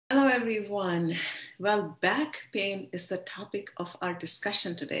everyone. Well, back pain is the topic of our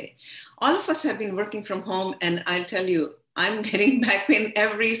discussion today. All of us have been working from home, and I'll tell you, I'm getting back pain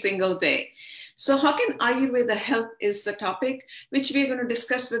every single day. So, how can Ayurveda help is the topic which we're going to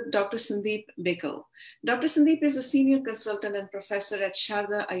discuss with Dr. Sandeep Bekal. Dr. Sandeep is a senior consultant and professor at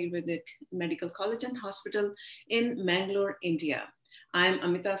Sharda Ayurvedic Medical College and Hospital in Mangalore, India. I'm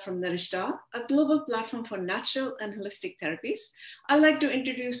Amita from Nourish Dog, a global platform for natural and holistic therapies. I'd like to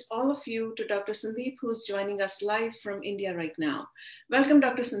introduce all of you to Dr. Sandeep, who's joining us live from India right now. Welcome,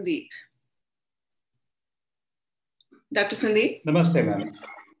 Dr. Sandeep. Dr. Sandeep? Namaste, ma'am.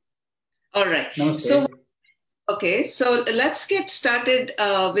 All right. Namaste. So let's get started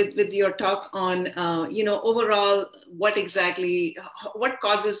with your talk on, overall, what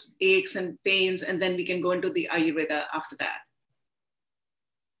causes aches and pains, and then we can go into the Ayurveda after that.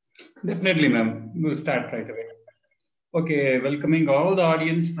 Definitely, ma'am. We'll start right away. Okay, welcoming all the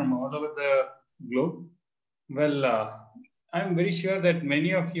audience from all over the globe. Well, I'm very sure that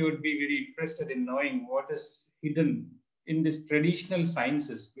many of you would be very interested in knowing what is hidden in these traditional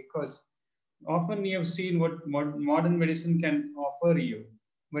sciences, because often you have seen what modern medicine can offer you,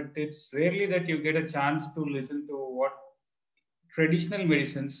 but it's rarely that you get a chance to listen to what traditional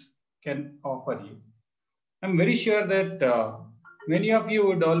medicines can offer you. I'm very sure that many of you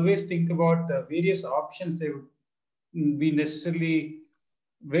would always think about various options. They would be necessarily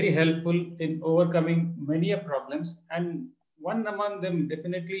very helpful in overcoming many problems. And one among them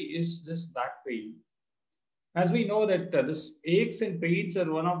definitely is this back pain. As we know that this aches and pains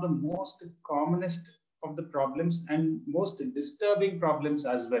are one of the most commonest of the problems and most disturbing problems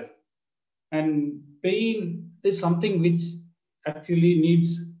as well. And pain is something which actually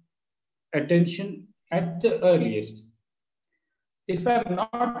needs attention at the earliest. If I'm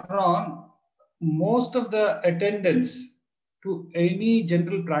not wrong, most of the attendance to any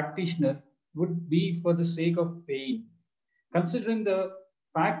general practitioner would be for the sake of pain, considering the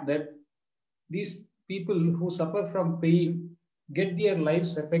fact that these people who suffer from pain get their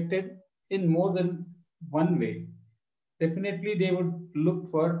lives affected in more than one way. Definitely, they would look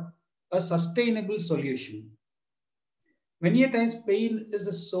for a sustainable solution. Many a times, pain is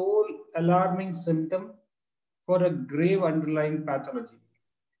a sole alarming symptom for a grave underlying pathology.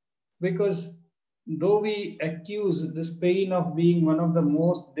 Because though we accuse this pain of being one of the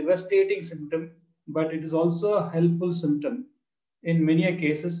most devastating symptoms, but it is also a helpful symptom in many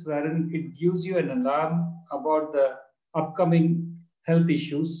cases wherein it gives you an alarm about the upcoming health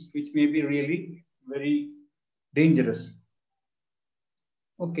issues, which may be really very dangerous.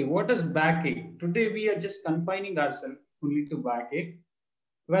 Okay, what is backache? Today we are just confining ourselves only to backache.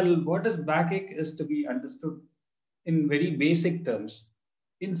 Well, what is backache is to be understood in very basic terms.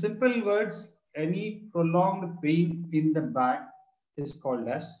 In simple words, any prolonged pain in the back is called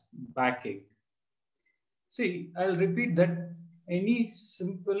as backache. See, I'll repeat that. Any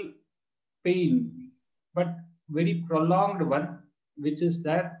simple pain, but very prolonged one, which is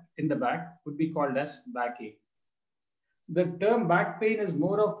there in the back, would be called as backache. The term back pain is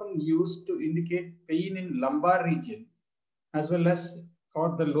more often used to indicate pain in lumbar region, as well as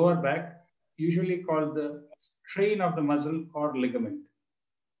or the lower back, usually called the strain of the muscle or ligament.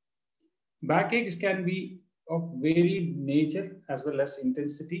 Backaches can be of varied nature as well as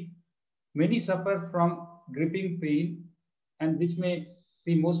intensity. Many suffer from gripping pain, and which may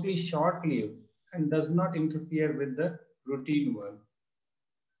be mostly short-lived and does not interfere with the routine work.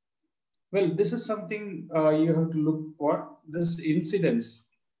 Well, this is something you have to look for. This incidence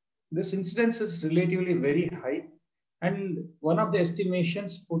is relatively very high, and one of the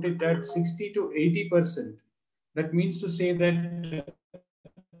estimations put it at 60 to 80%. That means to say that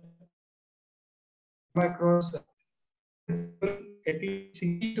across at least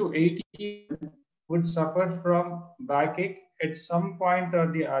 60 to 80 would suffer from backache at some point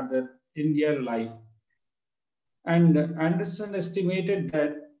or the other in their life. And Anderson estimated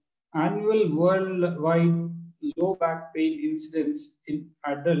that annual worldwide low back pain incidence in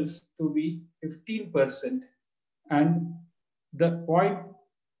adults to be 15% and the point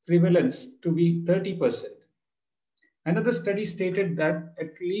prevalence to be 30%. Another study stated that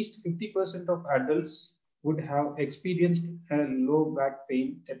at least 50% of adults would have experienced a low back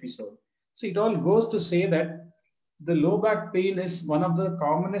pain episode. So it all goes to say that the low back pain is one of the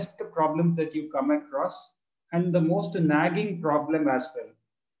commonest problems that you come across and the most nagging problem as well.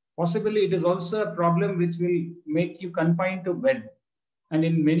 Possibly it is also a problem which will make you confined to bed. And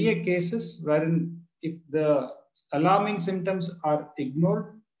in many cases, wherein if the alarming symptoms are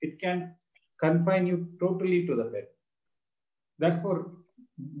ignored, it can confine you totally to the bed. Therefore,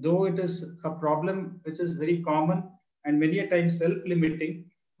 though it is a problem which is very common and many a times self-limiting,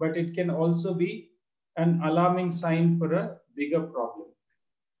 but it can also be an alarming sign for a bigger problem.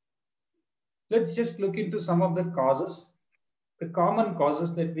 Let's just look into some of the causes, the common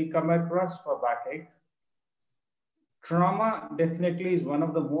causes that we come across for backache. Trauma definitely is one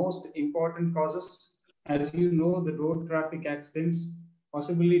of the most important causes. As you know, the road traffic accidents,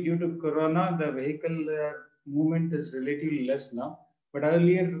 possibly due to corona, the vehicle movement is relatively less now. But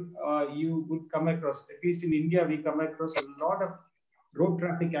earlier, you would come across, at least in India, we come across a lot of road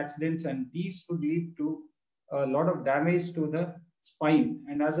traffic accidents, and these would lead to a lot of damage to the spine.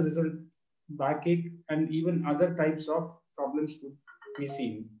 And as a result, backache and even other types of problems would be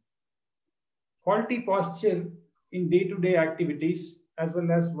seen. Faulty posture in day-to-day activities as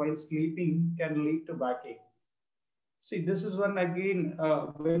well as while sleeping can lead to backache. See, this is one again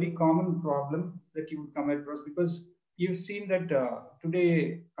very common problem that you would come across, because you've seen that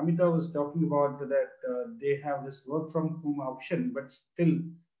today Amita was talking about that they have this work from home option, but still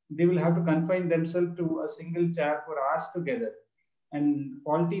they will have to confine themselves to a single chair for hours together. And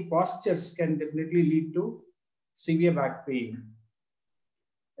faulty postures can definitely lead to severe back pain.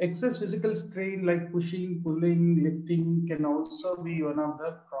 Excess physical strain like pushing, pulling, lifting can also be one of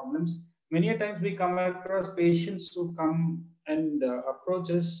the problems. Many a times we come across patients who come and approach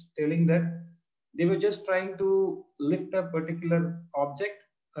us telling that they were just trying to lift a particular object,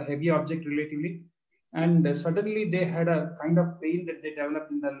 a heavy object relatively, and suddenly they had a kind of pain that they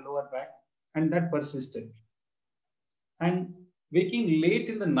developed in the lower back, and that persisted. And waking late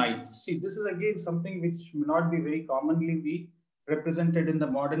in the night, see, this is again something which may not be very commonly be represented in the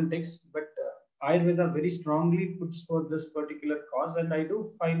modern text, but Ayurveda very strongly puts forth this particular cause, and I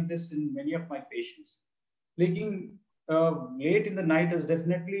do find this in many of my patients. Waking late in the night is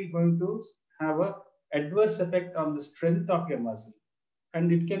definitely going to have an adverse effect on the strength of your muscle,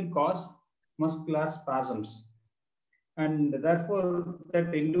 and it can cause muscular spasms, and therefore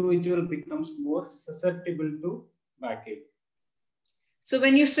that individual becomes more susceptible to backache. So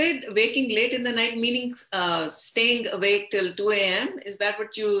when you said waking late in the night, meaning staying awake till 2 a.m., is that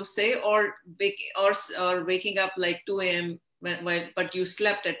what you say, or waking up like 2 a.m. but you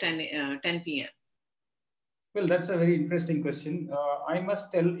slept at 10 p.m.? Well, that's a very interesting question. I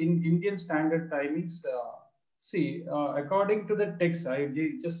must tell, in Indian standard timings, according to the text, I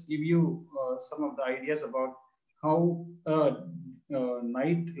just give you some of the ideas about how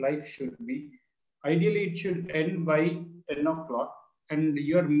night life should be. Ideally, it should end by 10 o'clock, and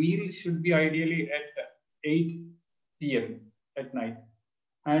your meal should be ideally at 8 p.m. at night.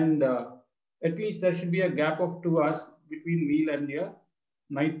 And at least there should be a gap of 2 hours between meal and your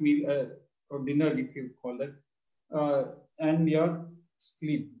night meal or dinner, if you call it, and your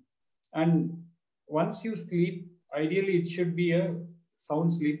sleep. And once you sleep, ideally it should be a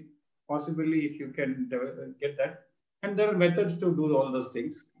sound sleep, possibly if you can get that. And there are methods to do all those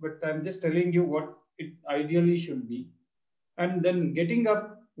things, but I'm just telling you what it ideally should be. And then getting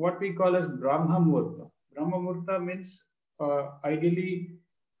up, what we call as Brahma Muhurta. Brahma Muhurta means ideally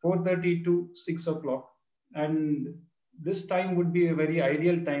 4:30 to 6 o'clock. And this time would be a very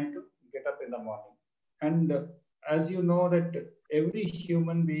ideal time to get up in the morning. And as you know that every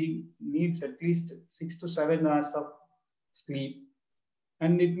human being needs at least 6 to 7 hours of sleep.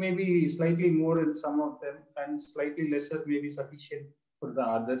 And it may be slightly more in some of them and slightly lesser may be sufficient for the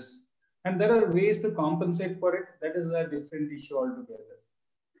others. And there are ways to compensate for it. That is a different issue altogether.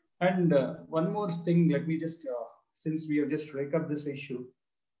 And one more thing, let me just, since we have just rake up this issue,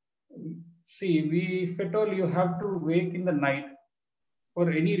 see, if at all you have to wake in the night for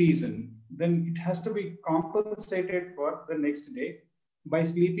any reason, then it has to be compensated for the next day by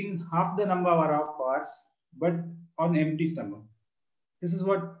sleeping half the number of hours, but on empty stomach. This is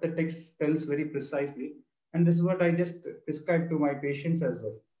what the text tells very precisely. And this is what I just prescribe to my patients as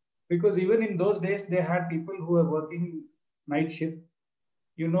well. Because even in those days, they had people who were working night shift.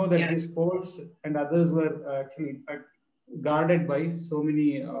 You know that these forts and others were actually guarded by so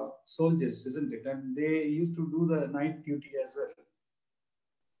many soldiers, isn't it? And they used to do the night duty as well.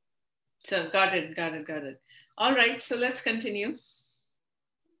 So got it. All right, so let's continue.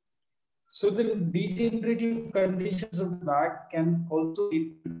 So the degenerative conditions of the back can also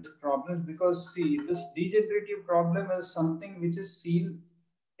lead to this problem, because see, this degenerative problem is something which is seen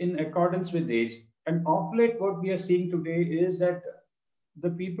in accordance with age. And of late, what we are seeing today is that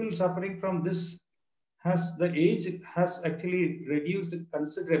the people suffering from this the age has actually reduced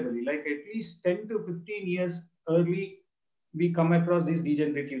considerably, like at least 10 to 15 years early, we come across these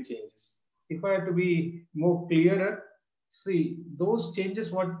degenerative changes. If I have to be more clearer, see, those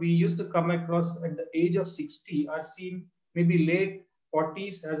changes what we used to come across at the age of 60 are seen maybe late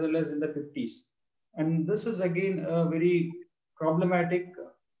 40s as well as in the 50s. And this is again a very problematic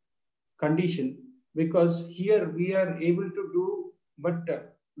condition, because here we are able to do, but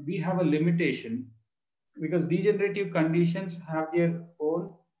we have a limitation, because degenerative conditions have their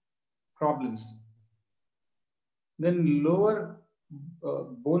own problems. Then lower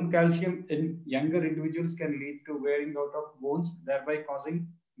bone calcium in younger individuals can lead to wearing out of bones, thereby causing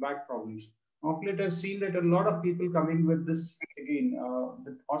back problems. Of late, I've seen that a lot of people coming with this again,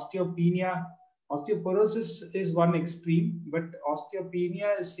 the osteopenia. Osteoporosis is one extreme, but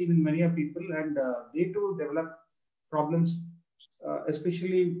osteopenia is seen in many people, and they too develop problems,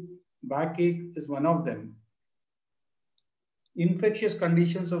 especially backache is one of them. Infectious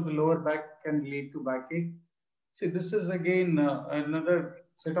conditions of the lower back can lead to backache. See, this is again another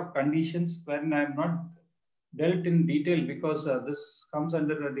set of conditions wherein I am not dealt in detail, because this comes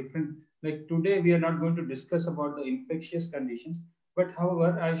under a different, like today we are not going to discuss about the infectious conditions, but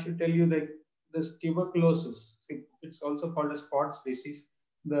however, I should tell you that this tuberculosis, it's also called as Pott's disease,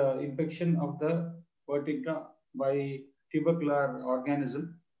 the infection of the vertebra by tubercular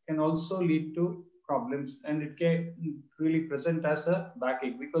organism can also lead to problems, and it can really present as a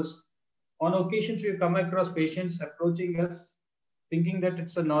backache, because on occasions we come across patients approaching us thinking that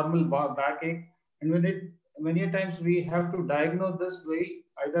it's a normal backache, and many times we have to diagnose this way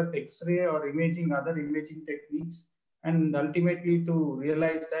either X-ray or imaging, other imaging techniques, and ultimately to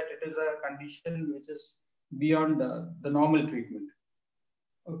realize that it is a condition which is beyond the normal treatment.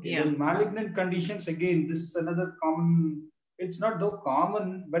 Okay, yeah. Then malignant conditions, again, this is another common, it's not though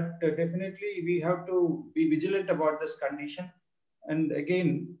common, but definitely we have to be vigilant about this condition. And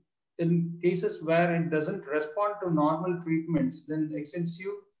again, in cases where it doesn't respond to normal treatments, then extensive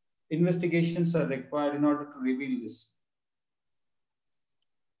investigations are required in order to reveal this.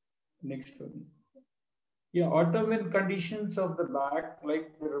 Next one. Yeah, autoimmune conditions of the back,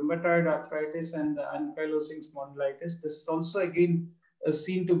 like the rheumatoid arthritis and the ankylosing spondylitis, this is also again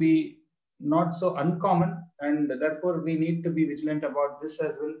seen to be not so uncommon, and therefore we need to be vigilant about this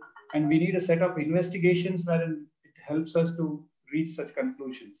as well. And we need a set of investigations wherein it helps us to reach such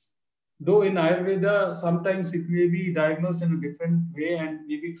conclusions. Though in Ayurveda, sometimes it may be diagnosed in a different way and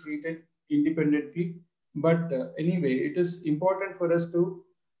may be treated independently. But anyway, it is important for us to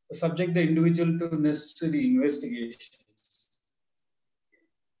subject the individual to necessary investigations.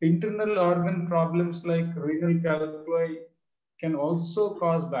 Internal organ problems like renal calculi can also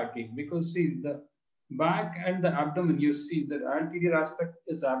cause backache, because see, the back and the abdomen, you see the anterior aspect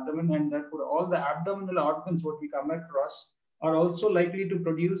is abdomen, and therefore all the abdominal organs what we come across are also likely to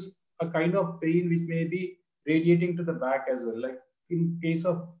produce a kind of pain which may be radiating to the back as well. Like in case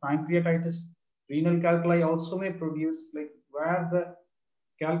of pancreatitis, renal calculi also may produce, like where the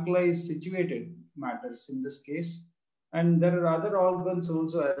calculi is situated matters in this case. And there are other organs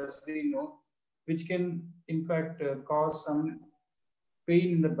also, as we know, which can in fact cause some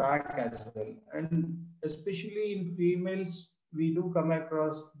pain in the back as well. And especially in females, we do come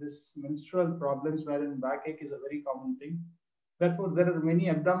across this menstrual problems wherein backache is a very common thing. Therefore, there are many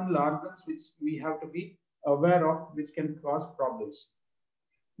abdominal organs which we have to be aware of, which can cause problems.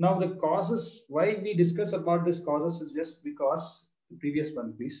 Now, the causes, why we discuss about this causes is just because, the previous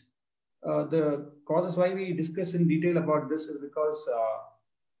one please. The causes why we discuss in detail about this is because,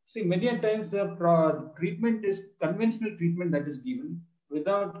 see, many times the treatment is conventional treatment that is given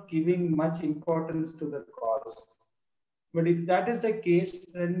without giving much importance to the cause. But if that is the case,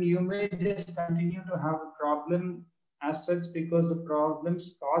 then you may just continue to have a problem as such, because the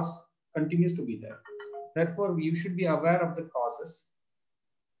problem's cause continues to be there. Therefore, you should be aware of the causes.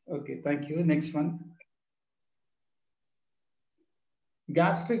 Okay, thank you. Next one.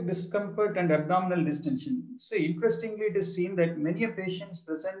 Gastric discomfort and abdominal distension. So interestingly, it is seen that many patients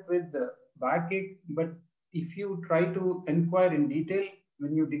present with backache, but if you try to inquire in detail,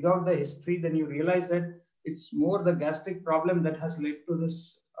 when you dig out the history, then you realize that it's more the gastric problem that has led to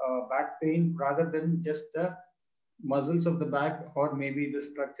this back pain rather than just the muscles of the back or maybe the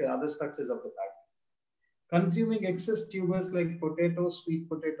structure, other structures of the back. Consuming excess tubers like potato, sweet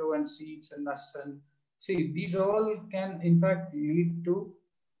potato, and seeds and nuts, and see, these all can in fact lead to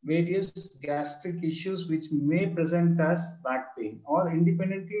various gastric issues which may present as back pain, or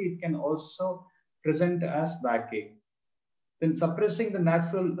independently it can also present as backache. Then suppressing the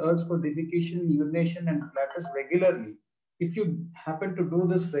natural urge for defecation, urination, and platters regularly. If you happen to do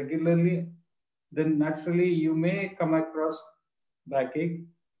this regularly, then naturally you may come across backache,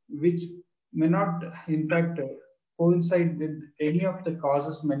 which may not in fact coincide with any of the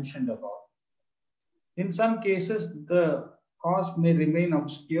causes mentioned above. In some cases, the cause may remain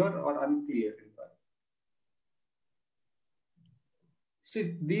obscure or unclear. In fact,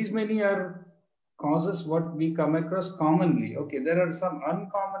 see, these many are causes what we come across commonly. Okay, there are some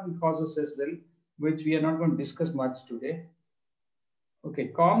uncommon causes as well, which we are not going to discuss much today. Okay,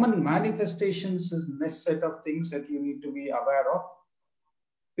 common manifestations is next set of things that you need to be aware of.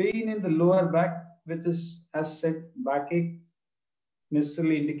 Pain in the lower back, which is, as said, backache,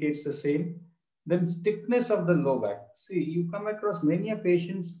 necessarily indicates the same. Then stiffness of the low back. See, you come across many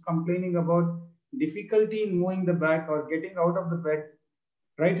patients complaining about difficulty in moving the back or getting out of the bed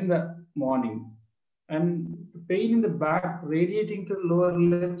right in the morning. And the pain in the back radiating to lower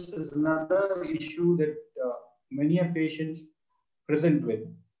limbs is another issue that many patients present with.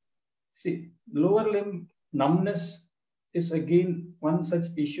 See, lower limb numbness is again one such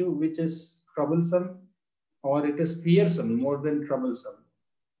issue which is troublesome, or it is fearsome more than troublesome.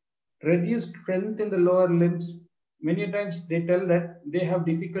 Reduced strength in the lower limbs, many times they tell that they have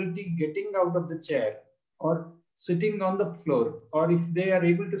difficulty getting out of the chair or sitting on the floor, or if they are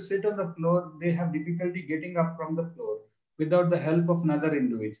able to sit on the floor, they have difficulty getting up from the floor without the help of another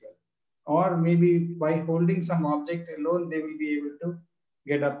individual. Or maybe by holding some object alone, they will be able to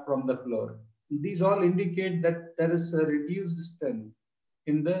get up from the floor. These all indicate that there is a reduced strength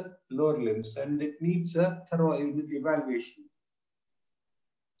in the lower limbs and it needs a thorough evaluation.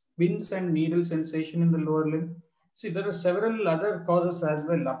 Pins and needle sensation in the lower limb. See, there are several other causes as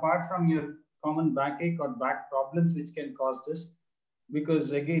well, apart from your common backache or back problems, which can cause this.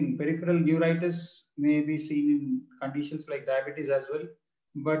 Because again, peripheral neuritis may be seen in conditions like diabetes as well.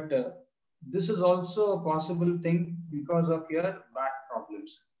 But this is also a possible thing because of your back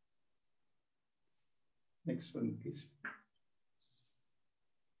problems. Next one, please.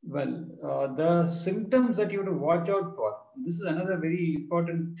 Well, the symptoms that you have to watch out for. This is another very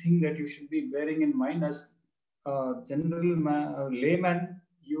important thing that you should be bearing in mind as a general layman.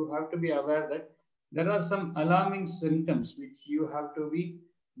 You have to be aware that there are some alarming symptoms which you have to be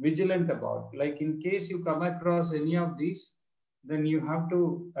vigilant about. Like in case you come across any of these, then you have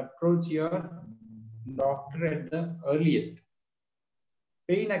to approach your doctor at the earliest.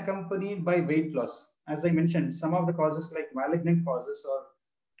 Pain accompanied by weight loss. As I mentioned, some of the causes like malignant causes or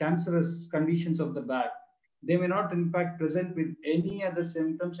cancerous conditions of the back, they may not in fact present with any other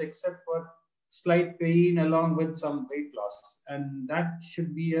symptoms except for slight pain along with some weight loss. And that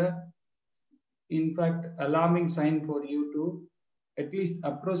should be a, in fact, alarming sign for you to at least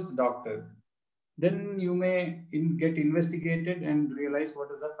approach the doctor. Then you may get investigated and realize what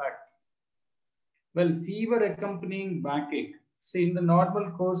is the fact. Well, fever accompanying backache. See, in the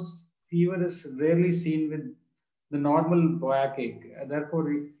normal course, fever is rarely seen with the normal backache.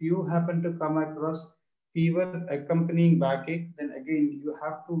 Therefore, if you happen to come across fever accompanying backache, then again, you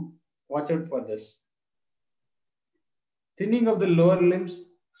have to watch out for this. Thinning of the lower limbs.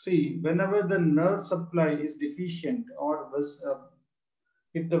 See, whenever the nerve supply is deficient or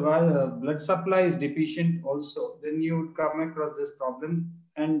if the blood supply is deficient also, then you would come across this problem.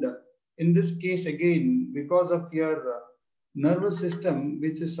 And in this case, again, because of your nervous system,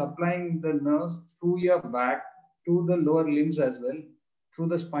 which is supplying the nerves through your back to the lower limbs as well, through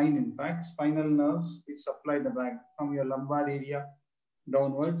the spine, in fact, spinal nerves which supply the back from your lumbar area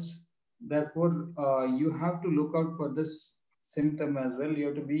downwards. Therefore, you have to look out for this symptom as well. You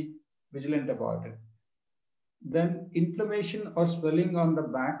have to be vigilant about it. Then inflammation or swelling on the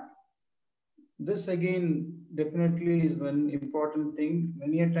back. This again definitely is one important thing.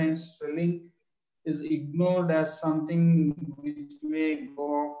 Many a times swelling is ignored as something which may go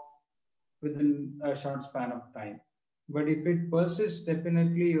off within a short span of time. But if it persists,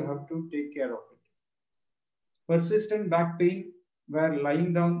 definitely you have to take care of it. Persistent back pain where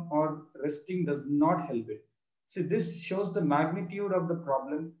lying down or resting does not help it. So this shows the magnitude of the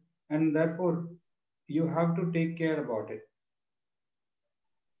problem and therefore you have to take care about it.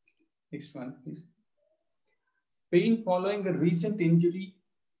 Next one, please. Pain following a recent injury,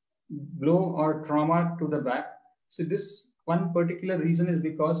 blow or trauma to the back. So this one particular reason is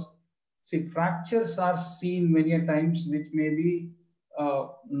because see, fractures are seen many a times which may be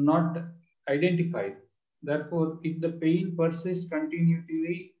not identified. Therefore, if the pain persists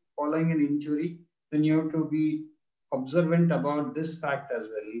continually following an injury, then you have to be observant about this fact as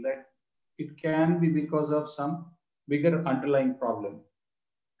well, that it can be because of some bigger underlying problem.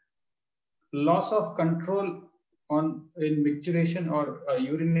 Loss of control in micturition or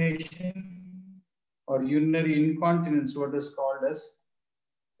urination or urinary incontinence, what is called as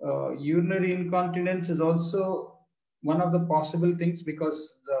urinary incontinence is also one of the possible things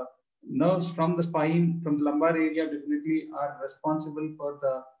because the nerves from the spine, from the lumbar area definitely are responsible for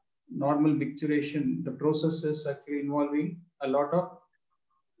the normal micturition. The process is actually involving a lot of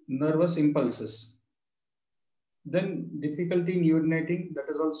nervous impulses. Then difficulty in urinating, that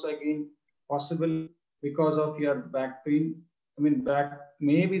is also again possible because of your back pain. I mean, back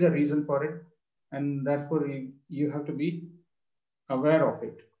may be the reason for it, and therefore you have to be aware of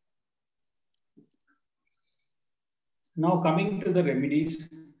it. Now coming to the remedies.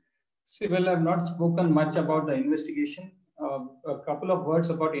 See, well, I've not spoken much about the investigation. A couple of words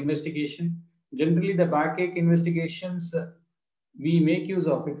about investigation. Generally, the backache investigations we make use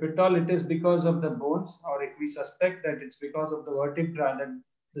of, if at all it is because of the bones, or if we suspect that it's because of the vertebra that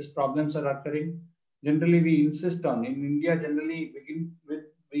these problems are occurring, generally we insist on, in India, generally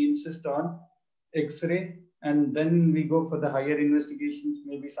we insist on X-ray, and then we go for the higher investigations,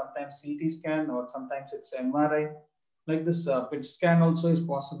 maybe sometimes CT scan or sometimes it's MRI. Like this PET scan also is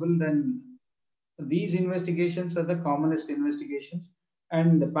possible. Then these investigations are the commonest investigations,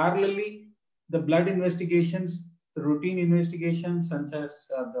 and parallelly the blood investigations, the routine investigations such as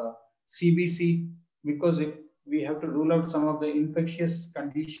the CBC, because if we have to rule out some of the infectious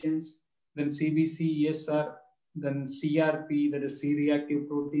conditions, then CBC, ESR, then CRP, that is C-reactive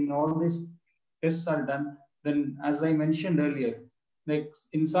protein, all these tests are done. Then, as I mentioned earlier, like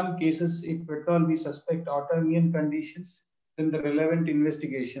in some cases, if at all we suspect autoimmune conditions, then the relevant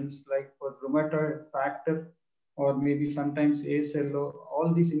investigations like for rheumatoid factor or maybe sometimes ASLO,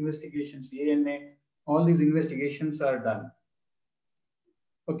 all these investigations, ANA, all these investigations are done.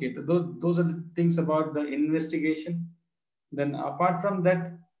 Okay, so those are the things about the investigation. Then apart from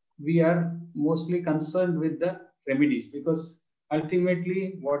that, we are mostly concerned with the remedies, because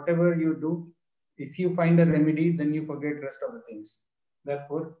ultimately whatever you do, if you find a remedy, then you forget rest of the things.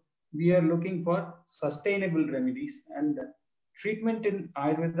 Therefore, we are looking for sustainable remedies, and treatment in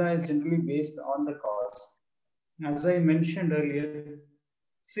Ayurveda is generally based on the cause. As I mentioned earlier,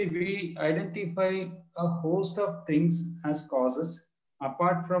 see, we identify a host of things as causes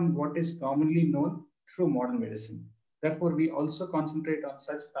apart from what is commonly known through modern medicine. Therefore, we also concentrate on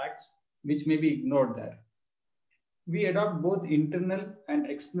such facts which may be ignored there. We adopt both internal and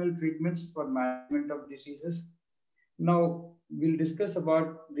external treatments for management of diseases. Now, we'll discuss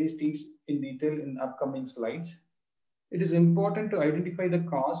about these things in detail in upcoming slides. It is important to identify the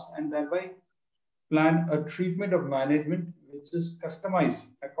cause and thereby plan a treatment of management which is customized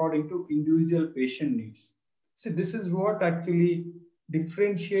according to individual patient needs. See, this is what actually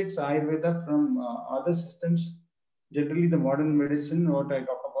differentiates Ayurveda from other systems, generally the modern medicine, what I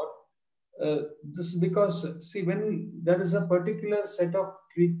talk about. This is because, see, when there is a particular set of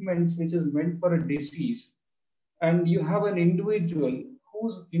treatments which is meant for a disease, and you have an individual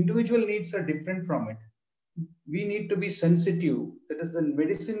whose individual needs are different from it, we need to be sensitive. That is, the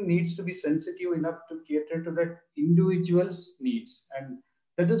medicine needs to be sensitive enough to cater to that individual's needs. And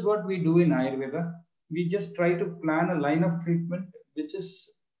that is what we do in Ayurveda. We just try to plan a line of treatment which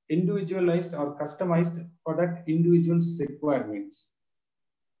is individualized or customized for that individual's requirements.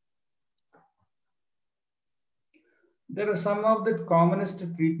 There are some of the commonest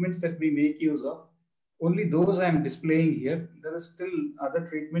treatments that we make use of. Only those I am displaying here. There are still other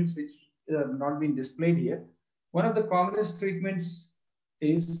treatments which have not been displayed here. One of the commonest treatments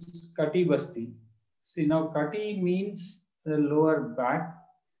is Kati Basti. See, now Kati means the lower back,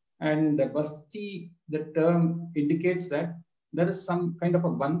 and the Basti, the term indicates that there is some kind of a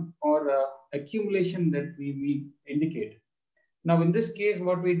bump or accumulation that we indicate. Now, in this case,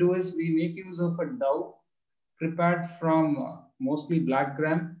 what we do is we make use of a dough prepared from mostly black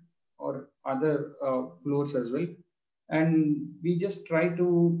gram or other flours as well. And we just try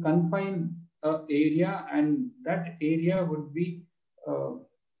to confine an area, and that area would be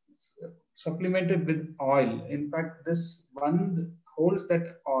supplemented with oil. In fact, this band holds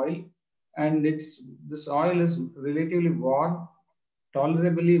that oil, and this oil is relatively warm,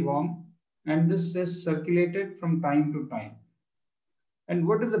 tolerably warm, and this is circulated from time to time. And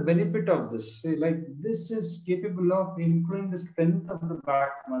what is the benefit of this? Say, like, this is capable of improving the strength of the back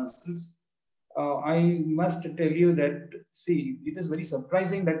muscles. I must tell you that, see, it is very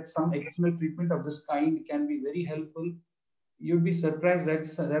surprising that some external treatment of this kind can be very helpful. You'd be surprised that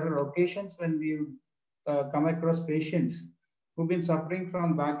there are occasions when we come across patients who've been suffering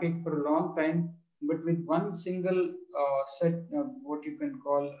from backache for a long time, but with one single what you can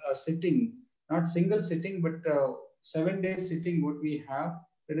call a sitting, not single sitting, but 7 days sitting, what we have,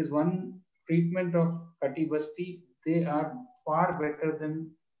 there is one treatment of Kati Basti, they are far better than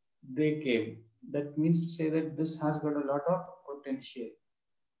they came. That means to say that this has got a lot of potential.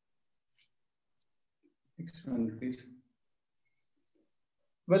 Next one, please.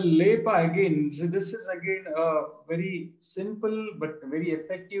 Well, Lepa again, so this is again a very simple but very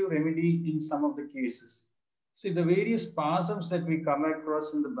effective remedy in some of the cases. See, the various spasms that we come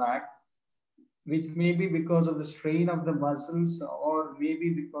across in the back, which may be because of the strain of the muscles or maybe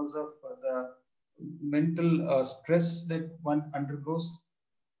because of the mental stress that one undergoes.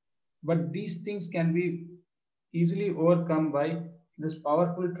 But these things can be easily overcome by this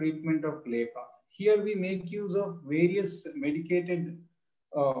powerful treatment of Lepa. Here we make use of various medicated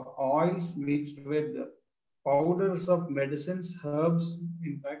oils mixed with powders of medicines, herbs,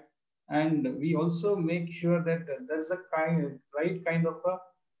 in fact, and we also make sure that there's a right kind of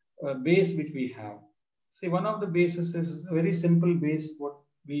a base which we have. See, one of the bases is a very simple base. What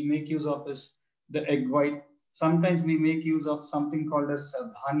we make use of is the egg white. Sometimes we make use of something called as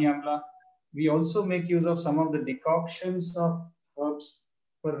dhanyamla. We also make use of some of the decoctions of herbs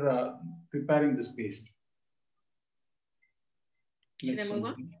for preparing this paste. Should I move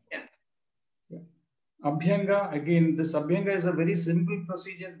on? Yeah. Abhyanga, again, this Abhyanga is a very simple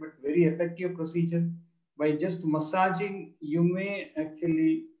procedure, but very effective procedure. By just massaging, you may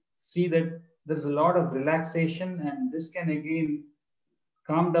actually see that there's a lot of relaxation, and this can again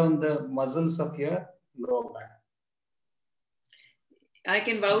calm down the muscles of your lower back. I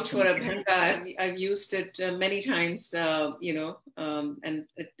can vouch for Abhyanga. I've used it many times, and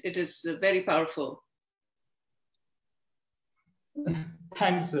it is very powerful.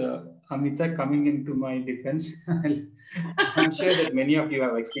 Thanks, Amita, coming into my defense. I'm sure that many of you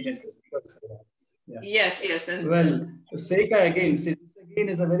have experienced this. Because, Yes. And well, Seka again, see, this again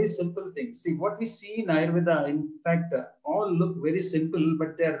is a very simple thing. See, what we see in Ayurveda, in fact, all look very simple,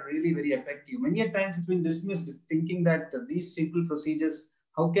 but they are really very effective. Many a times it's been dismissed, thinking that these simple procedures,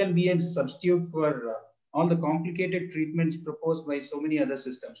 how can be a substitute for all the complicated treatments proposed by so many other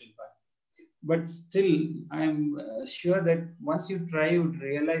systems, in fact. But still, I'm sure that once you try, you would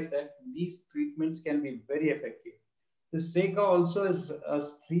realize that these treatments can be very effective. The Seka also is a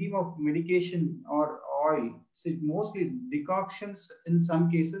stream of medication or oil. So mostly decoctions in some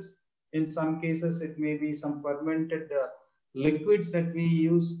cases. In some cases, it may be some fermented liquids that we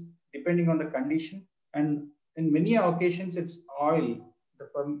use depending on the condition. And in many occasions, it's oil,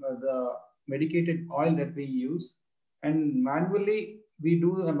 the medicated oil that we use. And manually, we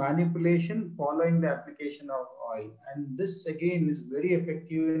do a manipulation following the application of oil. And this again is very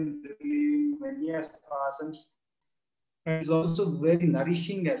effective in relieving many spasms. And is also very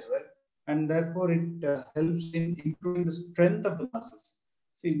nourishing as well. And therefore, it helps in improving the strength of the muscles.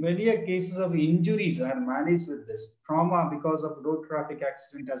 See, many cases of injuries are managed with this. Trauma because of road traffic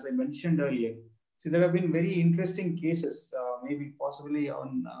accident, as I mentioned earlier. See, there have been very interesting cases. Maybe possibly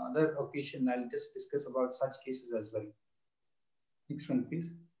on other occasion, I'll just discuss about such cases as well. Next one,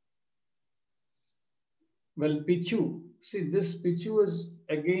 please. Well, Pichu. See, this Pichu is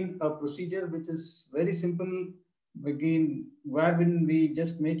again a procedure which is very simple. Again, wherein we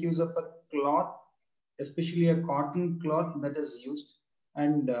just make use of a cloth, especially a cotton cloth that is used,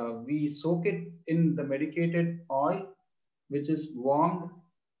 and we soak it in the medicated oil, which is warmed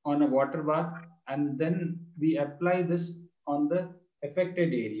on a water bath, and then we apply this on the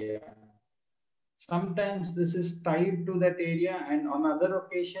affected area. Sometimes this is tied to that area, and on other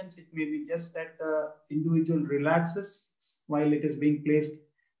occasions, it may be just that the individual relaxes while it is being placed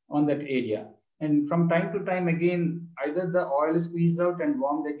on that area. And from time to time, again, either the oil is squeezed out and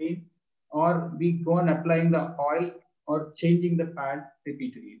warmed again, or we go on applying the oil or changing the pad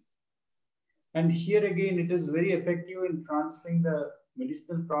repeatedly. And here again, it is very effective in transferring the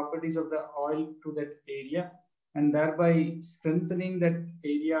medicinal properties of the oil to that area, and thereby strengthening that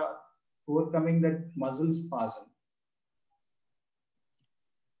area, overcoming that muscle spasm.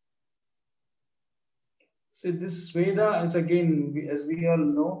 So this Sweda is again, as we all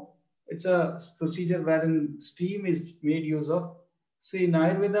know, it's a procedure wherein steam is made use of. So in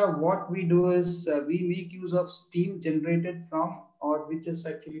Ayurveda, what we do is we make use of steam generated from, or which is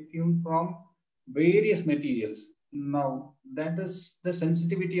actually fumed from, various materials. Now, that is the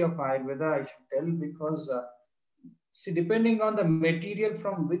sensitivity of Ayurveda, I should tell, because see, depending on the material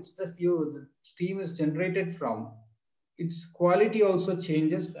from which the steam is generated from, its quality also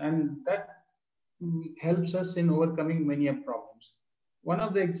changes, and that helps us in overcoming many problems. One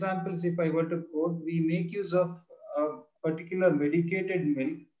of the examples, if I were to quote, we make use of a particular medicated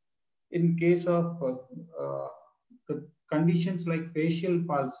milk in case of the conditions like facial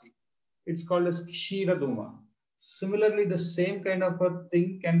palsy. It's called as Kshiraduma. Similarly, the same kind of a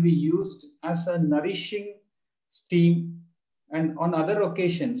thing can be used as a nourishing steam, and on other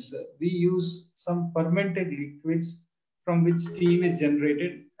occasions we use some fermented liquids from which steam is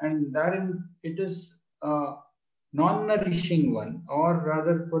generated, and therein it is a non-nourishing one, or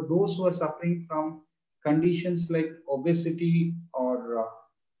rather for those who are suffering from conditions like obesity or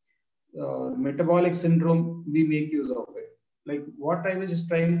metabolic syndrome, we make use of it. Like what I was just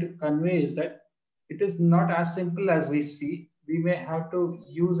trying to convey is that it is not as simple as we see. We may have to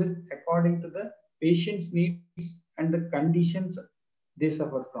use it according to the patient's needs and the conditions they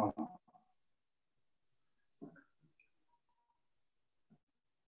suffer from.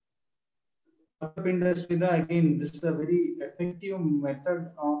 Patrapinda Sweda, again, this is a very effective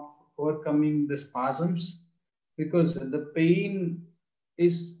method of overcoming the spasms because the pain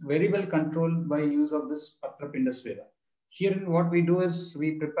is very well controlled by use of this Patrapinda Sweda. Here, what we do is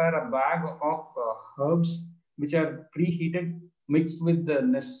we prepare a bag of herbs which are preheated, mixed with the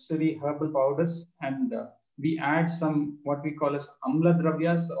necessary herbal powders, and we add some what we call as amla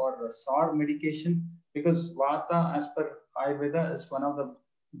dravyas or sour medication, because vata, as per Ayurveda, is one of the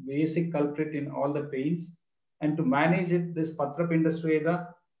basic culprit in all the pains. And to manage it, this Patrapinda Sweda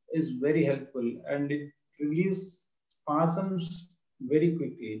is very helpful and it relieves spasms very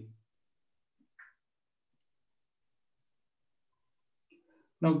quickly.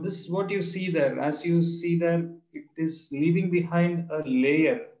 Now, this is what you see there. As you see there, it is leaving behind a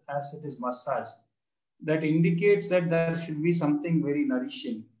layer as it is massaged. That indicates that there should be something very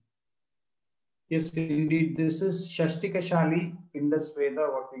nourishing. Yes, indeed, this is Shashtikashali Pinda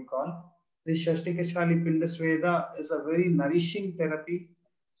Sweda, what we call. This Shashtikashali Pinda Sweda is a very nourishing therapy,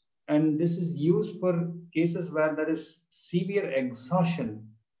 and this is used for cases where there is severe exhaustion,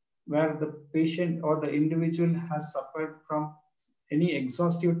 where the patient or the individual has suffered from any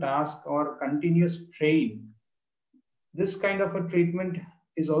exhaustive task or continuous strain. This kind of a treatment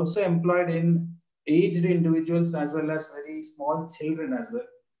is also employed in aged individuals as well as very small children as well.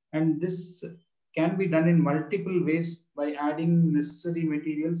 And this can be done in multiple ways by adding necessary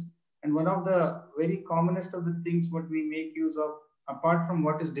materials. And one of the very commonest of the things what we make use of, apart from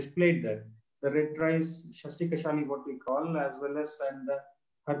what is displayed there, the red rice, Shashtikashali, what we call, as well as and the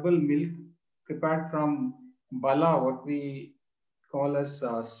herbal milk prepared from bala, what we call as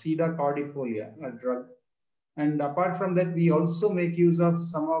Sida cordifolia, a drug. And apart from that, we also make use of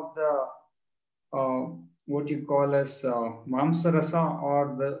some of the what you call as mamsarasa,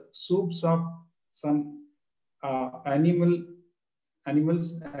 or the soups of some animal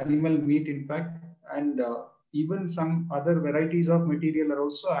meat, in fact, and even some other varieties of material are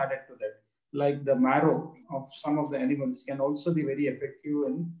also added to that, like the marrow of some of the animals can also be very effective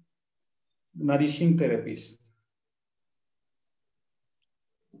in nourishing therapies.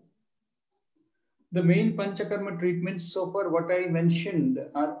 The main Panchakarma treatments so far, what I mentioned,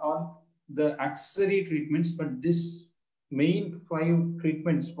 are all the accessory treatments, but this main 5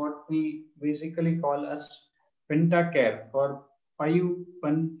 treatments, what we basically call as Pentacare, or 5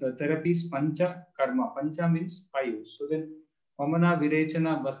 therapies, Pancha Karma. Pancha means 5. So then Vamana,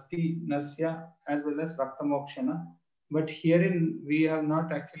 Virechana, Basti, Nasya, as well as Raktamokshana. But herein we have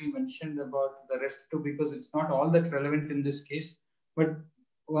not actually mentioned about the rest too, because it's not all that relevant in this case. But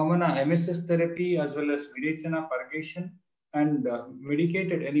Vamana, MSS therapy, as well as Virechana, purgation, and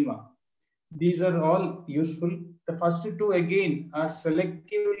medicated enema. These are all useful. The first 2 again are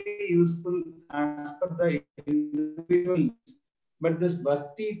selectively useful as per the individual needs. But this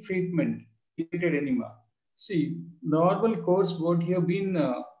Basti treatment, medicated enema. See, normal course what you have been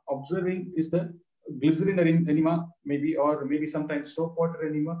observing is the glycerin enema, maybe, or maybe sometimes soap water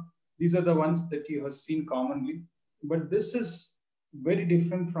enema. These are the ones that you have seen commonly. But this is very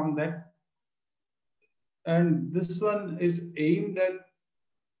different from that. And this one is aimed at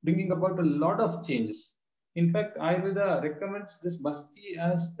bringing about a lot of changes. In fact, Ayurveda recommends this Basti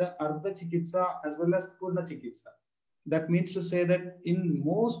as the Ardha Chikitsa as well as Purna Chikitsa. That means to say that in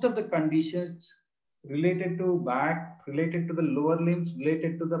most of the conditions related to back, related to the lower limbs,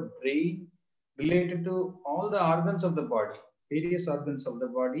 related to the brain, related to all the organs of the body, various organs of the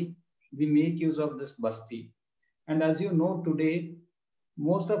body, we make use of this Basti. And as you know today,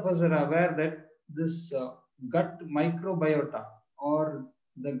 most of us are aware that this gut microbiota, or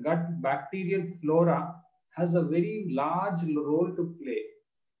the gut bacterial flora, has a very large role to play.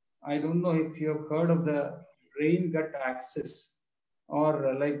 I don't know if you have heard of the brain-gut axis,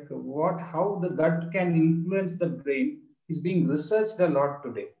 or like how the gut can influence the brain is being researched a lot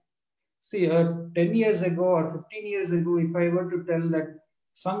today. See, 10 years ago or 15 years ago, if I were to tell that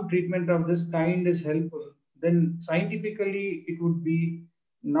some treatment of this kind is helpful, then scientifically it would be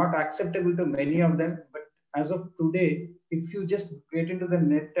not acceptable to many of them. But as of today, if you just get into the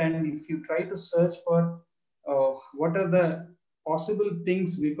net and if you try to search for what are the possible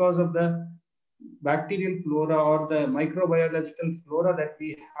things because of the bacterial flora or the microbiological flora that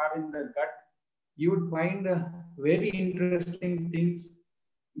we have in the gut, you would find very interesting things.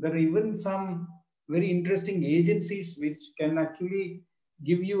 There are even some very interesting agencies which can actually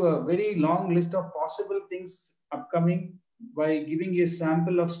give you a very long list of possible things upcoming by giving you a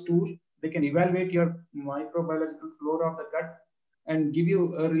sample of stool. they can evaluate your microbiological flora of the gut and give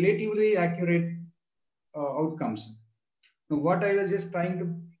you a relatively accurate outcomes. Now, what I was just trying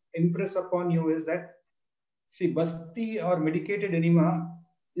to impress upon you is that, see, Basti or medicated enema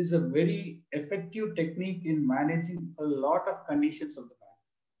is a very effective technique in managing a lot of conditions of the back.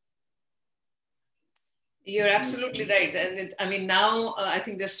 You're absolutely right. And I mean, now I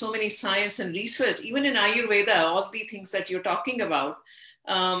think there's so many science and research, even in Ayurveda, all the things that you're talking about.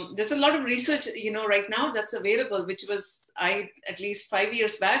 There's a lot of research, right now that's available, which was at least 5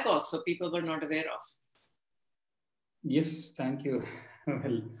 years back also, people were not aware of. Yes, thank you.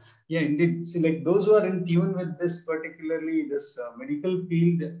 Well, yeah, indeed. See, like those who are in tune with this, particularly this medical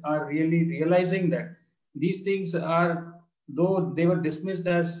field, are really realizing that these things are, though they were dismissed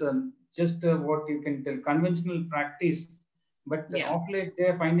as just what you can tell conventional practice, but of late they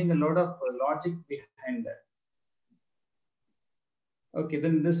are finding a lot of logic behind that. Okay,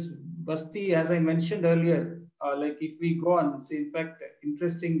 then this Basti, as I mentioned earlier, like if we go on, see, in fact,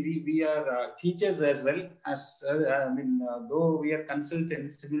 interestingly, we are teachers as well as, though we are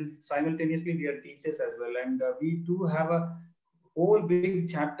consultants, simultaneously we are teachers as well. And we do have a whole big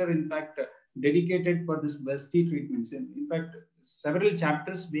chapter, in fact, dedicated for this Basti treatments. In fact, several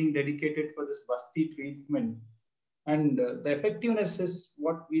chapters being dedicated for this Basti treatment. And the effectiveness is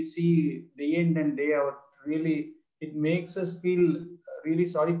what we see day in and day out. Really, it makes us feel really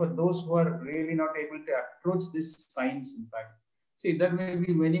sorry for those who are really not able to approach this science. In fact, see, there may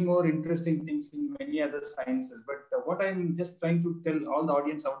be many more interesting things in many other sciences, but what I'm just trying to tell all the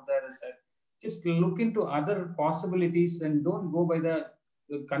audience out there is that just look into other possibilities and don't go by the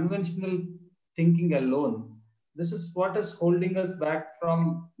conventional thinking alone. This is what is holding us back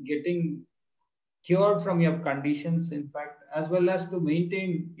from getting cured from your conditions, in fact, as well as to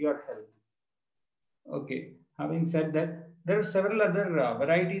maintain your health. Okay, having said that, there are several other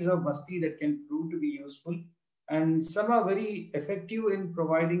varieties of Basti that can prove to be useful, and some are very effective in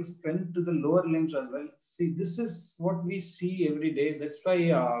providing strength to the lower limbs as well. See, this is what we see every day. That's why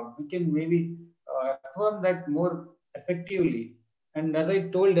we can maybe affirm that more effectively. And as I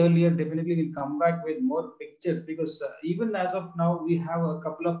told earlier, definitely we'll come back with more pictures, because even as of now, we have a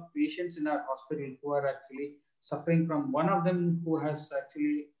couple of patients in our hospital who are actually suffering from, one of them who has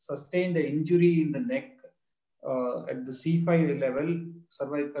actually sustained an injury in the neck at the C5 level,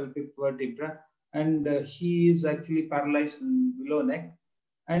 cervical fifth vertebra, and he is actually paralyzed in below neck,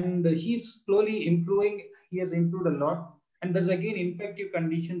 and he's slowly improving. He has improved a lot. And there's again infective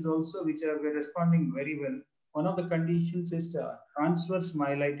conditions also which are responding very well. One of the conditions is transverse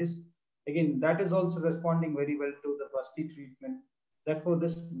myelitis. Again, that is also responding very well to the Basti treatment. Therefore,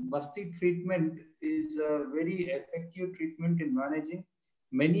 this Basti treatment is a very effective treatment in managing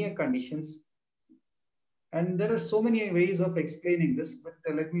many conditions. And there are so many ways of explaining this, but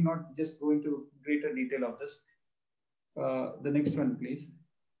let me not just go into greater detail of this. The next one, please.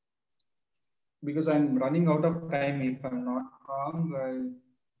 Because I'm running out of time, if I'm not wrong.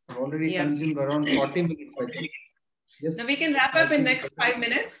 I've already consumed around 40 minutes, I think. Yes. Now we can wrap up in next 5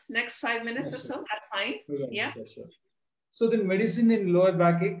 minutes. Next 5 minutes or so. That's fine. Yeah. Sure. So the medicine in lower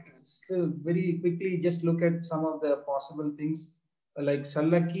backache, very quickly just look at some of the possible things. Like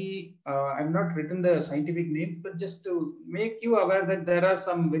Sallaki, I've not written the scientific names, but just to make you aware that there are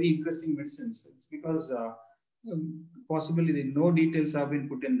some very interesting medicines. It's because possibly no details have been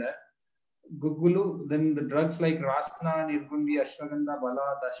put in there. Gugulu, then the drugs like Rasna, Nirgundi, Ashwagandha,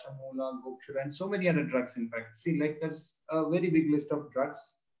 Bala, Dashamula, Gokshura, and so many other drugs, in fact. See, like there's a very big list of drugs.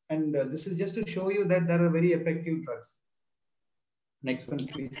 And this is just to show you that there are very effective drugs. Next one,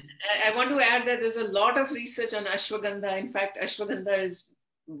 please. I want to add that there's a lot of research on ashwagandha. In fact, ashwagandha is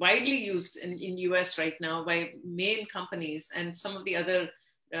widely used in US right now by main companies, and some of the other,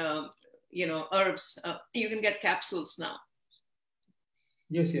 herbs. You can get capsules now.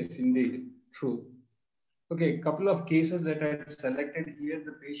 Yes, indeed. True. Okay, a couple of cases that I've selected here.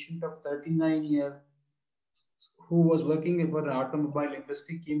 The patient of 39 years who was working for the automobile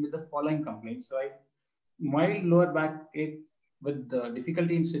industry came with the following complaints. Right? Mild lower backache with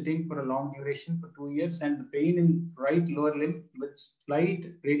difficulty in sitting for a long duration for 2 years, and the pain in right lower limb with slight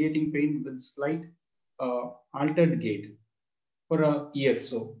radiating pain with slight altered gait for a year or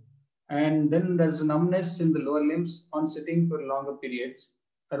so. And then there's numbness in the lower limbs on sitting for longer periods,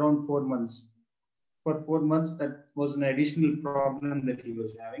 around 4 months. For 4 months, that was an additional problem that he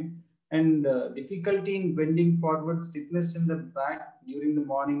was having. And difficulty in bending forward, stiffness in the back during the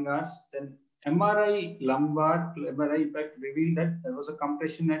morning hours. Then MRI lumbar, MRI in fact revealed that there was a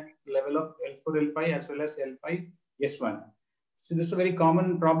compression at level of L4, L5 as well as L5, S1. So this is a very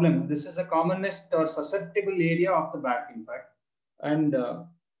common problem. This is a commonest or susceptible area of the back, in fact. And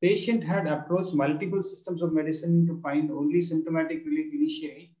Patient had approached multiple systems of medicine to find only symptomatic relief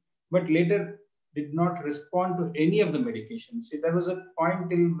initially, but later did not respond to any of the medications. See, there was a point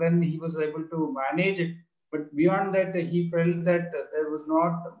till when he was able to manage it, but beyond that, he felt that there was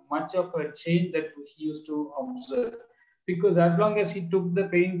not much of a change that he used to observe. Because as long as he took the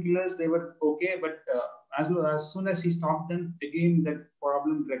painkillers, they were okay, but as soon as he stopped them, again that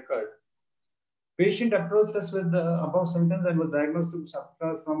problem recurred. Patient approached us with the above symptoms and was diagnosed to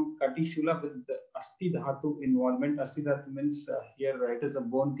suffer from Kati with the Asti Dhatu involvement. Asti Dhatu means here it is a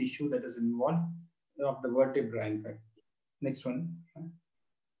bone tissue that is involved of the vertebra, in fact. Next one.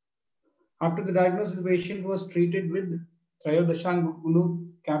 After the diagnosis, the patient was treated with Trayodashangulu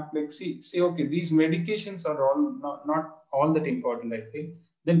Caplexi. Say, okay, these medications are all not all that important, I think.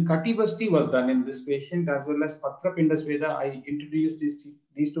 Then Kati Basti was done in this patient as well as Patra Pinda Sweda. I introduced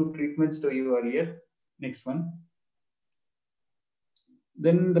these two treatments to you earlier. Next one.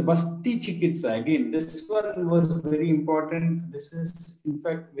 Then the Basti Chikitsa, again, this one was very important. This is, in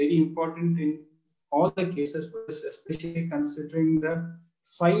fact, very important in all the cases, especially considering the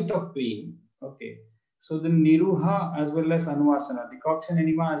site of pain. Okay. So the Niruha as well as Anuvasana, decoction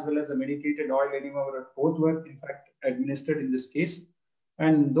enema as well as the medicated oil enema both were in fact administered in this case.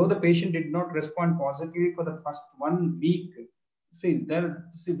 And though the patient did not respond positively for the first 1 week, see,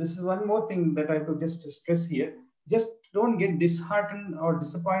 this is one more thing that I have to just stress here. Just don't get disheartened or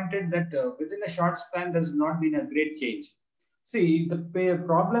disappointed that within a short span there's not been a great change. See, the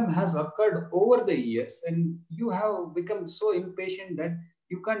problem has occurred over the years and you have become so impatient that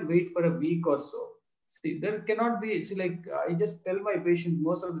you can't wait for a week or so. See, there cannot be, see, like I just tell my patients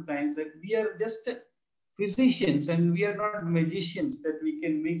most of the times that we are just physicians and we are not magicians that we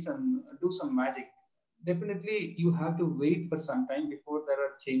can do some magic. Definitely you have to wait for some time before there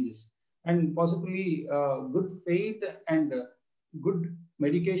are changes, and possibly good faith and good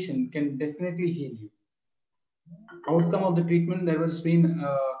medication can definitely heal you. Outcome of the treatment, there was been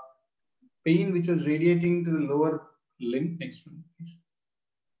pain which was radiating to the lower limb. Next one, please.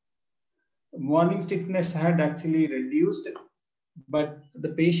 Morning stiffness had actually reduced, but the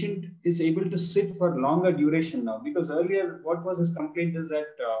patient is able to sit for longer duration now, because earlier what was his complaint is that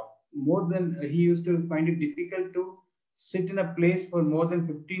he used to find it difficult to sit in a place for more than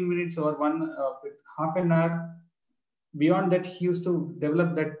 15 minutes or half an hour. Beyond that, he used to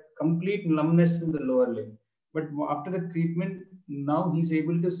develop that complete numbness in the lower limb. But after the treatment, now he's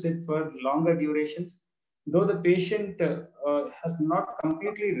able to sit for longer durations. Though the patient has not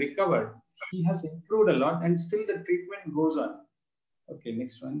completely recovered, he has improved a lot, and still the treatment goes on. Okay,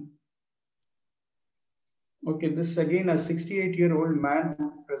 next one. Okay, this again a 68-year-old man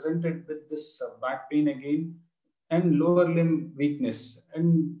who presented with this back pain again and lower limb weakness.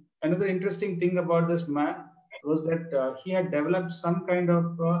 And another interesting thing about this man was that he had developed some kind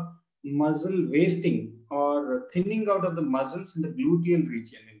of muscle wasting or thinning out of the muscles in the gluteal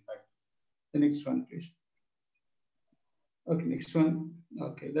region, in fact. The next one, please. Okay, next one.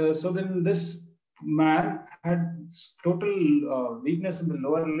 Okay, so then this man had total weakness in the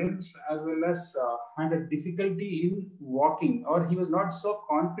lower limbs as well as had a difficulty in walking, or he was not so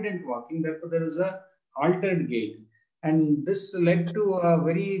confident walking. Therefore, there was a altered gait. And this led to a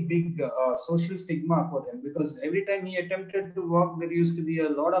very big social stigma for him, because every time he attempted to walk, there used to be a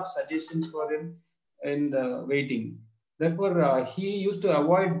lot of suggestions for him in the waiting. Therefore, he used to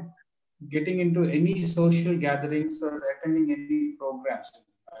avoid getting into any social gatherings or attending any programs.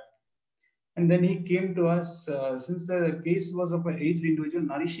 And then he came to us, since the case was of an aged individual,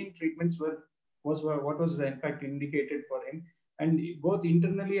 nourishing treatments was what was in fact indicated for him, and both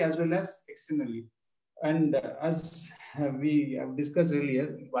internally as well as externally. And as we have discussed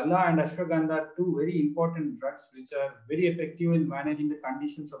earlier, Vala and Ashwagandha are two very important drugs which are very effective in managing the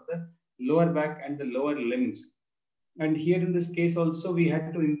conditions of the lower back and the lower limbs. And here in this case also, we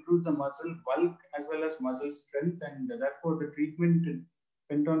had to improve the muscle bulk as well as muscle strength, and therefore the treatment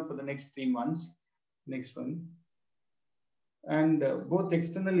went on for the next 3 months. Next one. And both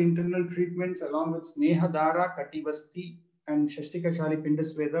external internal treatments along with Snehadara, Kati Basti and Shastika Shali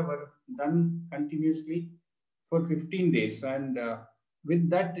Pindasweda were done continuously for 15 days. And with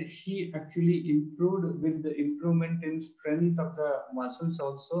that, he actually improved with the improvement in strength of the muscles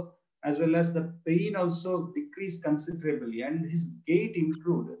also, as well as the pain also decreased considerably and his gait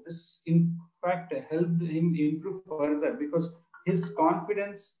improved. This in fact helped him improve further because his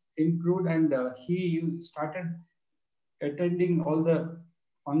confidence improved, and he started attending all the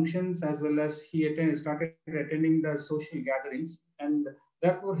functions as well as he started attending the social gatherings, and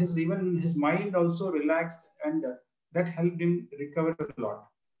therefore his mind also relaxed, and that helped him recover a lot.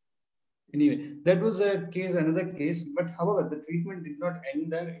 Anyway, that was a case, another case. But however, the treatment did not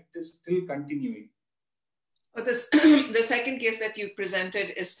end there. It is still continuing. Oh, this the second case that you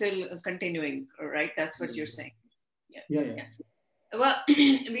presented is still continuing, right? That's what you're saying. Yeah. Well,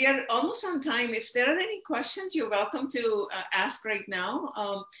 we are almost on time. If there are any questions, you're welcome to ask right now.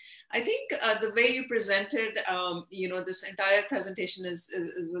 I think the way you presented, this entire presentation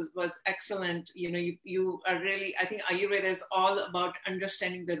was excellent. You are really, I think Ayurveda is all about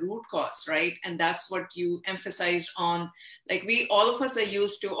understanding the root cause, right? And that's what you emphasized on. Like all of us are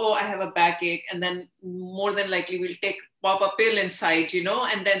used to, oh, I have a backache, and then more than likely we'll pop a pill inside,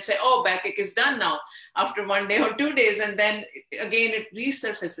 and then say, oh, backache is done now after 1 day or 2 days, and then again it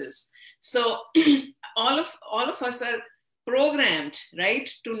resurfaces. So all of us are programmed, right,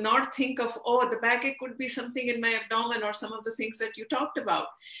 to not think of, oh, the backache could be something in my abdomen or some of the things that you talked about.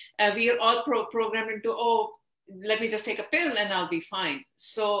 We are all programmed into, oh, let me just take a pill and I'll be fine.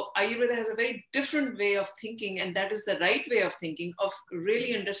 So Ayurveda has a very different way of thinking, and that is the right way of thinking, of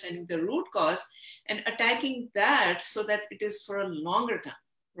really understanding the root cause and attacking that so that it is for a longer time,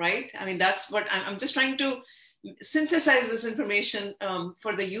 right? I mean, that's what I'm just trying to synthesize this information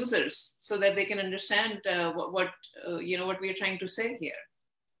for the users so that they can understand what we are trying to say here.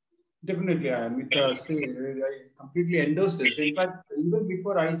 Definitely, I completely endorse this. In fact, even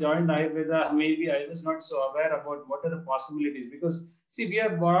before I joined Ayurveda, maybe I was not so aware about what are the possibilities, because see, we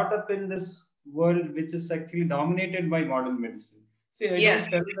are brought up in this world which is actually dominated by modern medicine. See, I don't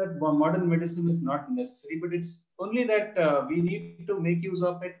tell that modern medicine is not necessary, but it's only that we need to make use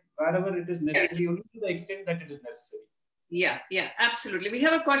of it wherever it is necessary, only to the extent that it is necessary. Yeah, absolutely. We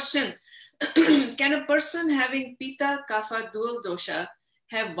have a question. Can a person having Pitta, Kapha, dual dosha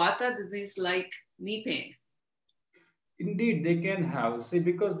have Vata disease like knee pain? Indeed, they can have. See,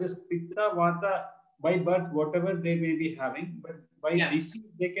 because this Pitta, Vata, by birth, whatever they may be having, but by disease,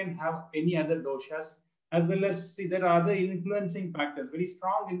 they can have any other doshas, as well as, see, there are other influencing factors, very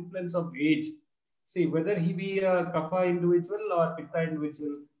strong influence of age. See, whether he be a Kapha individual or Pitta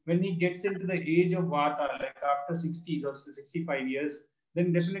individual, when he gets into the age of Vata, like after 60s or 65 years,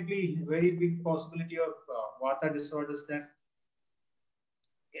 then definitely very big possibility of Vata disorders there.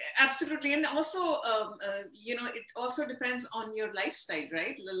 Absolutely. And also, it also depends on your lifestyle,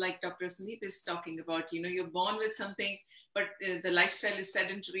 right? Like Dr. Sandeep is talking about, you're born with something, but the lifestyle is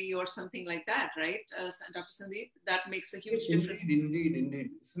sedentary or something like that, right? Dr. Sandeep, that makes a huge difference.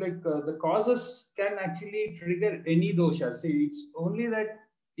 Indeed. It's like the causes can actually trigger any dosha. See, it's only that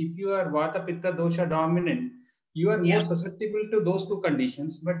if you are Vata Pitta dosha dominant, you are more susceptible to those two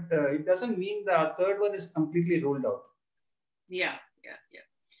conditions, but it doesn't mean the third one is completely ruled out. Yeah.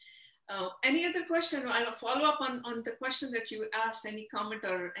 Any other question? I'll follow up on the question that you asked, any comment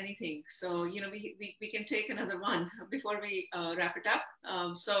or anything. So, we can take another one before we wrap it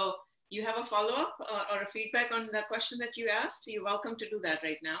up. So you have a follow-up or a feedback on the question that you asked? You're welcome to do that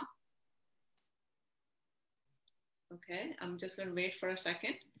right now. Okay, I'm just going to wait for a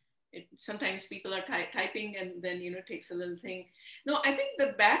second. Sometimes people are typing and then, it takes a little thing. No, I think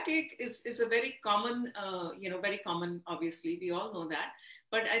the backache is a very common, very common, obviously, we all know that.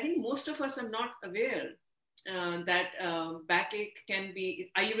 But I think most of us are not aware that backache can be,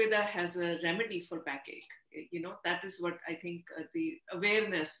 Ayurveda has a remedy for backache. That is what I think where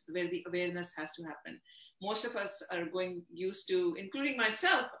the awareness has to happen. Most of us are used to, including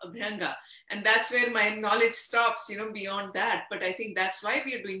myself, Abhyanga. And that's where my knowledge stops, beyond that. But I think that's why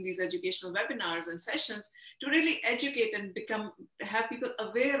we are doing these educational webinars and sessions, to really educate and have people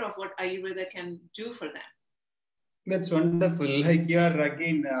aware of what Ayurveda can do for them. That's wonderful. Like you are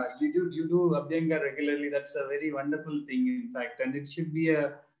again, you do Abhyanga regularly. That's a very wonderful thing, in fact, and it should be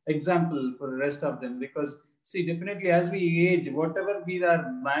a example for the rest of them, because see, definitely as we age, whatever be our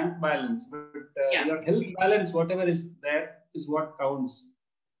bank balance, but your health balance, whatever is there, is what counts.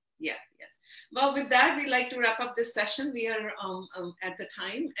 Yes. Well, with that, we'd like to wrap up this session. We are at the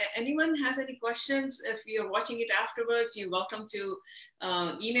time. Anyone has any questions? If you're watching it afterwards, you're welcome to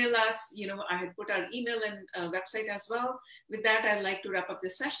email us. I had put our email and website as well. With that, I'd like to wrap up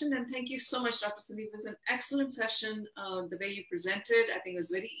this session. And thank you so much, Dr. Sandeep. It was an excellent session. The way you presented, I think it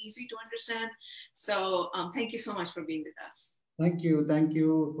was very easy to understand. So thank you so much for being with us. Thank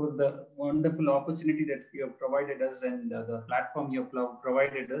you for the wonderful opportunity that you have provided us, and the platform you have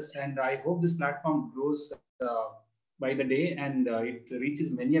provided us. And I hope this platform grows by the day, and it reaches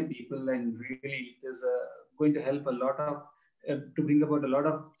many people, and really it is going to help a lot of, to bring about a lot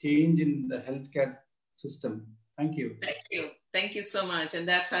of change in the healthcare system. Thank you. Thank you so much. And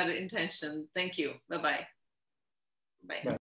that's our intention. Thank you. Bye-bye. Bye.